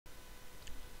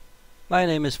My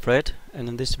name is Fred, and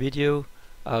in this video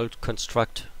I'll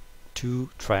construct two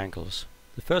triangles.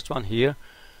 The first one here,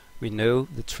 we know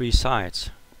the three sides,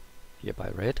 here by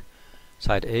red,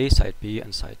 side A, side B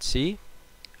and side C,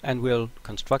 and we'll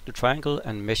construct a triangle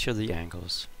and measure the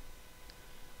angles.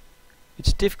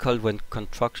 It's difficult when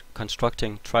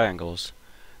constructing triangles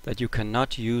that you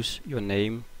cannot use your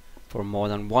name for more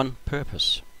than one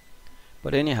purpose.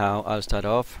 But anyhow, I'll start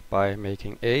off by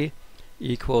making A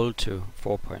equal to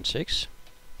 4.6,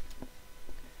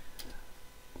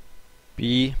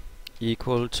 B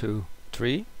equal to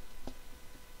 3,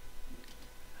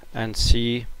 and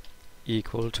C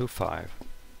equal to 5.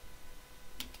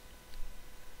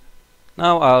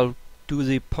 Now I'll do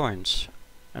the points,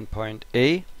 and point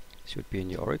A should be in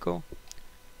the origo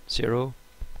 0,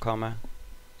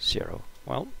 0.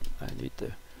 Well, I need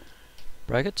the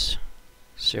brackets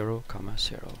 0,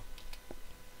 0.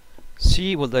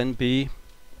 C will then be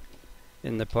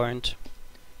in the point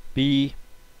B,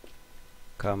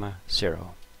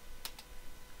 0.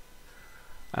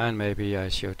 And maybe I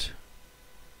should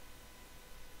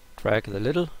drag it a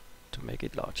little to make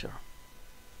it larger.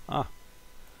 I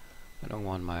don't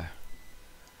want my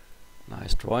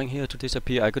nice drawing here to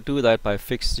disappear. I could do that by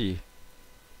fix the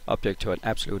object to an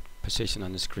absolute position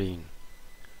on the screen.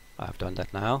 I've done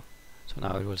that now, so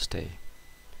now it will stay.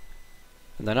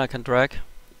 And then I can drag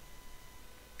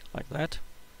like that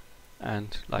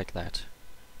and like that.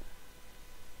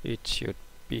 It should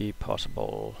be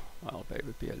possible, well,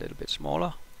 maybe be a little bit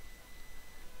smaller.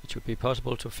 It should be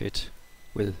possible to fit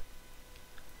with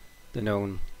the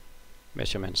known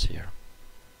measurements here.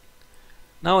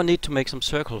 Now I need to make some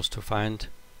circles to find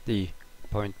the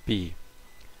point B.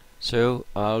 So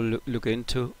I'll look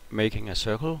into making a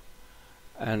circle,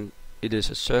 and it is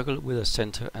a circle with a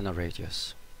center and a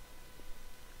radius.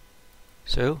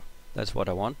 So that's what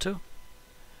I want to,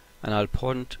 and I'll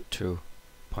point to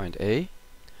point A,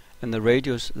 and the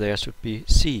radius there should be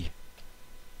C.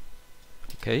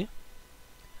 Okay,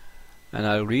 and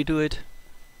I'll redo it.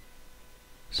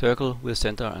 Circle with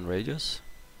center and radius.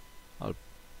 I'll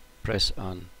press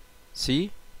on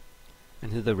C,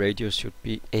 and here the radius should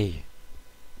be A.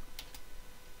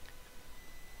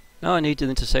 Now I need the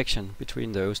intersection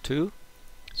between those two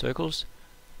circles,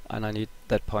 and I need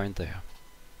that point there.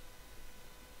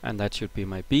 And that should be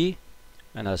my B,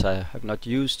 and as I have not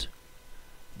used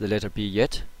the letter B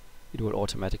yet, it will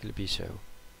automatically be so.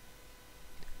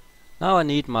 Now I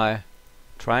need my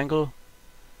triangle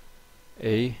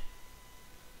A,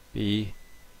 B,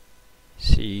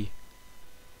 C,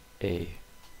 A.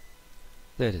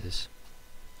 There it is.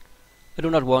 I do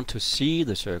not want to see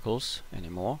the circles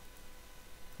anymore.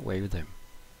 Away with them.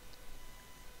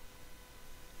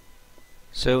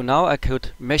 So now I could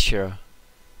measure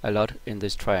a lot in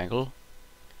this triangle,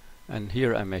 and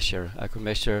here I could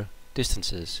measure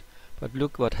distances, but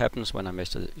look what happens when I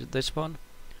measure this one.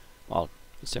 Well,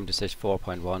 it simply says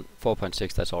 4.1,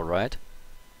 4.6, that's alright,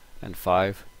 and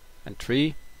 5 and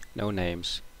 3, no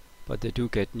names, but they do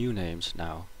get new names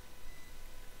now.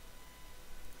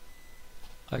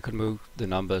 I could move the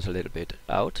numbers a little bit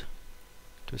out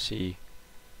to see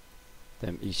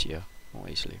them more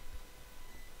easily.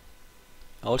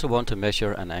 I also want to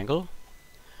measure an angle,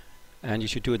 and you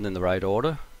should do it in the right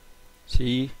order.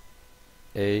 C,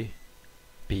 A,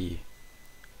 B,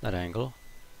 that angle.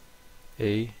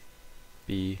 A,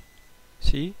 B,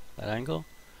 C, that angle.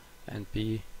 And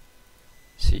B,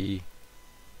 C,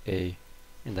 A,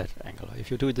 in that angle. If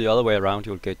you do it the other way around,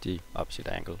 you'll get the opposite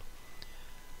angle.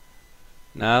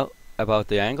 Now, about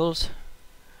the angles,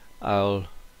 I'll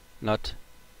not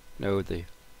know the,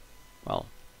 well,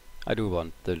 I do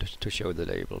want to show the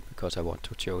label because I want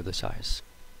to show the size.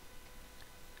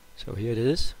 So here it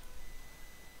is.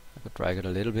 I could drag it a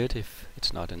little bit if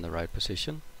it's not in the right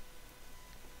position.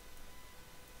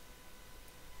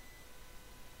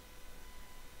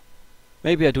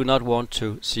 Maybe I do not want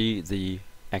to see the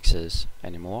axes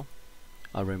anymore.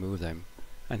 I'll remove them.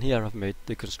 And here I've made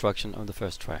the construction of the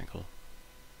first triangle.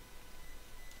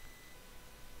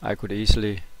 I could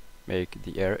easily make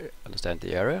the area, understand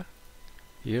the area.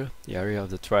 Here, the area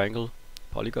of the triangle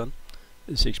polygon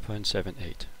is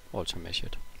 6.78, also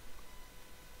measured.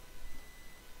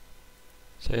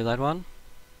 Save that one,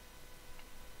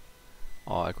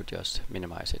 or I could just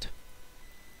minimize it.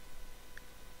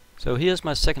 So here's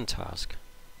my second task.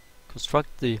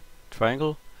 Construct the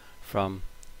triangle from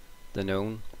the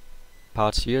known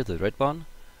parts here, the red one.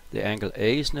 The angle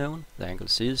A is known, the angle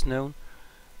C is known,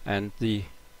 and the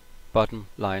bottom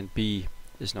line B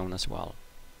is known as well.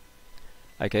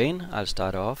 Again, I'll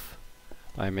start off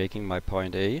by making my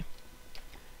point A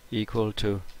equal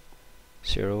to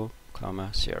 0,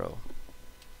 0.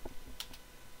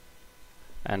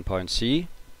 and point C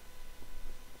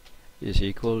is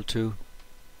equal to,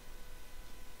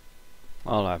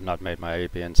 well, I've not made my A,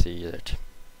 B and C yet.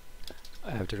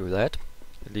 I have to do that.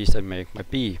 At least I make my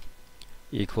B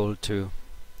equal to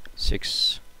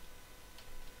 6,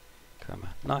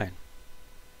 9.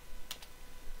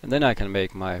 And then I can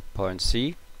make my point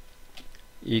C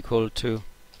equal to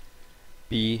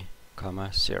B,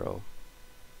 0.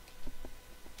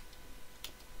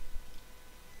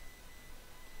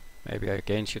 Maybe I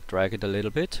again should drag it a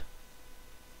little bit.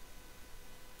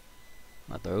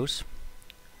 Not those.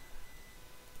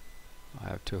 I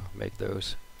have to make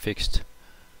those fixed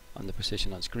on the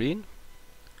position on screen,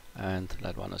 and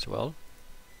that one as well.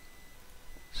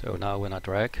 So now when I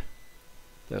drag,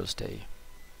 they'll stay.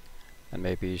 And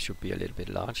maybe it should be a little bit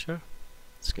larger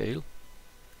scale,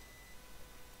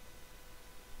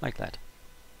 like that.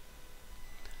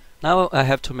 Now I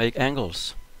have to make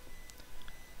angles.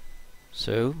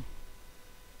 So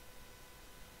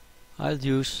I'll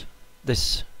use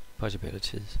this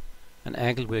possibilities, an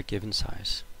angle with a given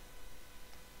size.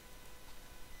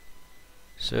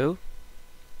 So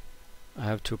I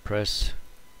have to press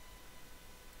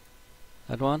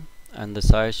that one, and the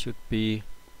size should be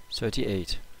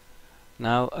 38.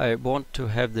 Now I want to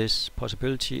have this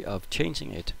possibility of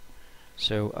changing it.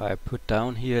 So I put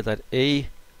down here that I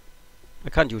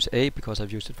can't use A because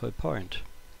I've used it for a point.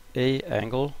 A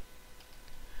angle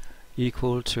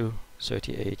equal to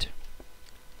 38,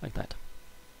 like that.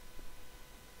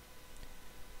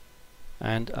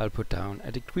 And I'll put down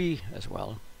a degree as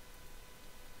well,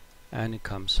 and it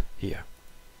comes here.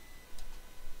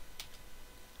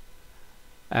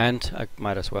 And I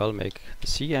might as well make the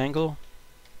C angle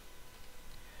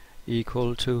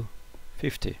equal to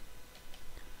 50,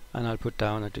 and I'll put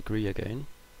down a degree again,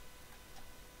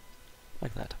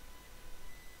 like that.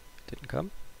 Didn't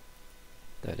come.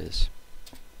 That is.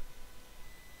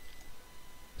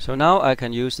 So now I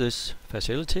can use this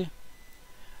facility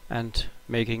and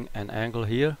making an angle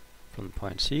here from the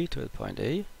point C to the point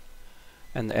A,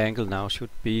 and the angle now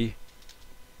should be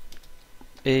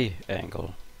A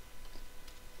angle.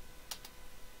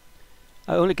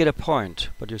 I only get a point,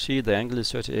 but you see the angle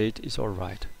is 38 is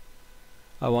alright.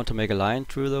 I want to make a line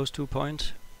through those 2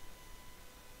 points,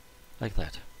 like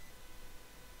that.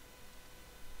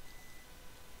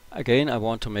 Again, I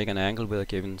want to make an angle with a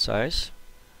given size,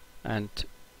 and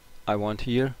I want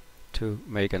here to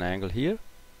make an angle here.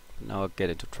 Now I get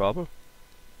into trouble,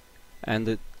 and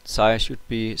the size should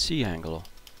be C angle.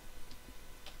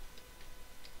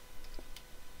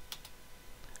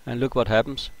 And look what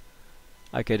happens.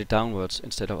 I get it downwards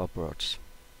instead of upwards.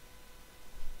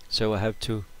 So I have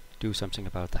to do something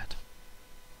about that.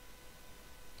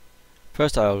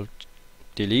 First I'll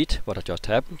delete what had just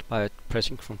happened by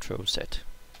pressing Ctrl Z.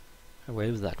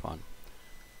 Away with that one.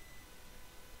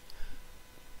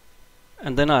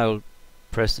 And then I'll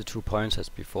press the 2 points as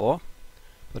before,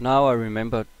 but now I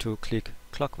remember to click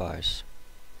clockwise,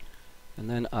 and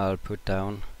then I'll put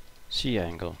down C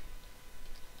angle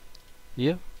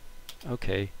here.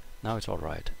 Okay, now it's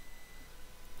alright.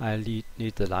 I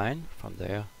need the line from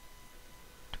there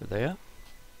to there,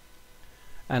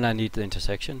 and I need the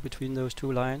intersection between those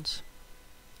 2 lines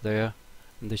there,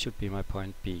 and this should be my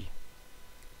point B.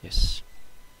 Yes.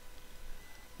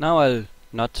 Now I'll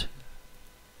not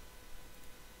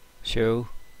show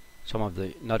some of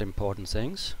the not important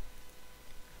things.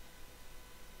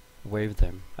 Wave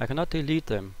them. I cannot delete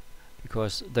them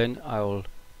because then I'll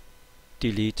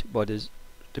delete what is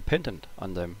dependent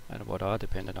on them and what are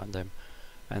dependent on them,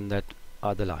 and that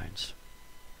are the lines.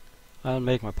 I'll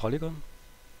make my polygon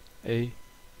A,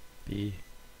 B,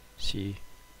 C,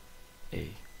 A.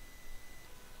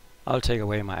 I'll take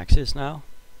away my axes now,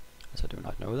 as I do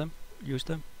not know them, use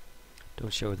them.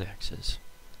 Don't show the axes.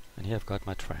 And here I've got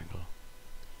my triangle.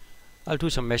 I'll do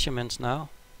some measurements now.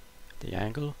 The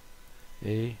angle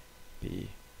A, B,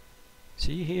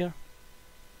 C here.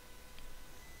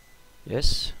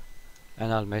 Yes.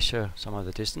 And I'll measure some of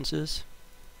the distances.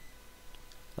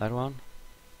 That one,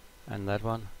 and that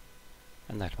one,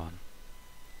 and that one.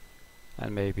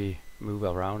 And maybe move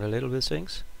around a little with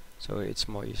things so it's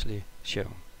more easily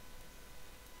shown.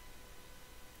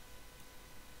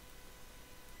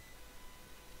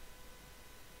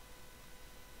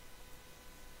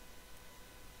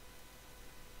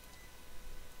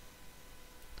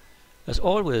 As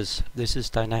always, this is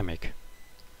dynamic.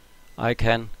 I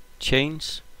can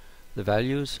change the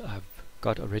values I've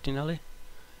got originally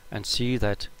and see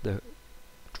that the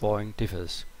drawing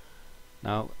differs.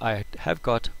 Now I have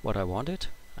got what I wanted,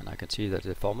 and I can see that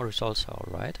the former results are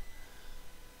alright.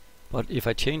 But if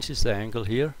I change the angle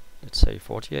here, let's say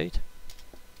 48,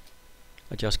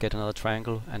 I just get another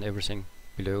triangle and everything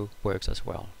below works as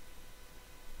well.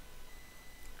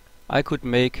 I could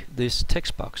make this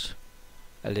text box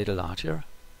a little larger,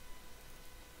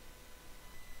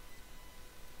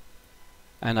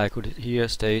 and I could here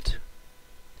state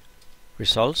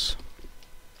results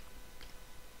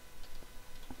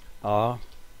are,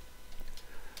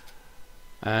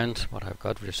 and what I've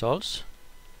got results,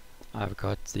 I've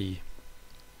got the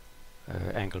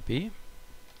angle B,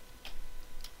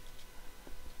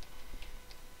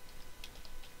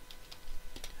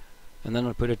 and then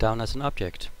I'll put it down as an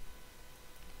object.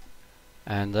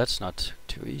 And that's not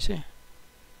too easy,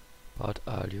 but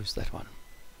I'll use that one.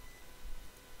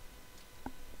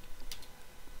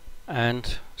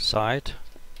 And side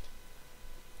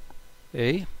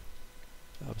A,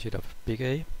 opposite of big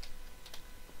A,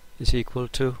 is equal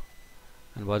to,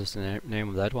 and what is the name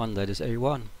of that one? That is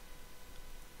A1.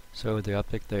 So the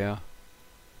object there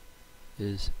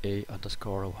is A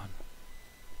underscore 1.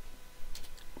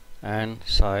 And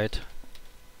side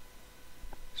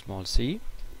small c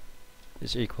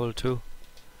is equal to,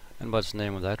 and what's the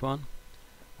name of that one?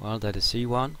 Well, that is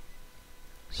C1,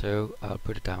 so I'll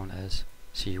put it down as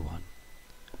C1.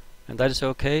 And that is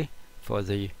okay for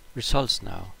the results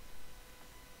now.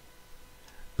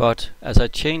 But as I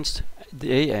changed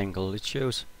the A angle, it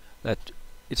shows that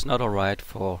it's not alright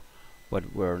for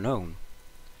what were known.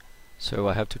 So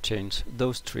I have to change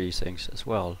those three things as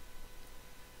well.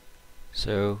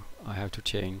 So I have to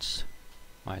change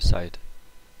my side,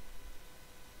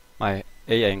 my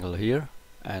A angle here,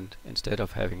 and instead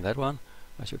of having that one,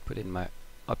 I should put in my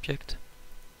object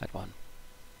that one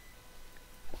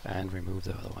and remove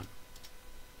the other one.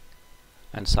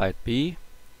 And side B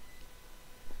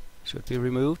should be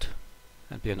removed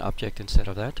and be an object instead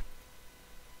of that,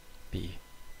 B.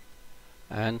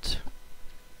 And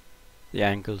the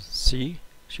angle C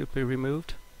should be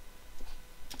removed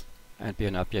and be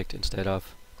an object instead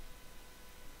of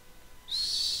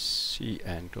C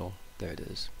angle. There it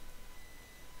is.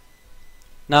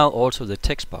 Now also the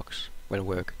text box will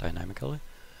work dynamically,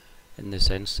 in the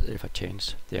sense if I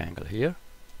change the angle here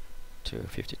to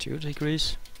 52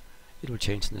 degrees, it will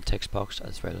change in the text box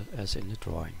as well as in the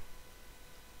drawing.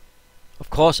 Of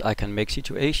course I can make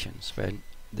situations when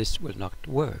this will not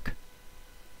work.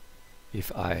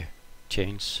 If I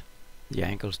change the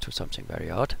angles to something very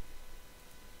odd,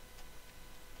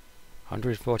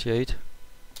 148,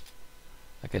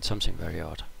 I get something very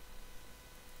odd.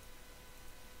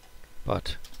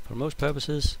 But for most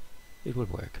purposes it will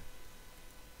work.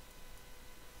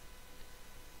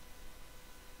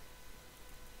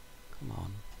 Come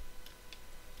on.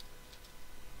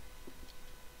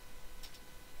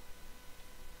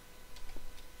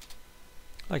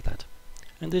 Like that.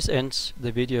 And this ends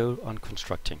the video on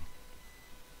constructing.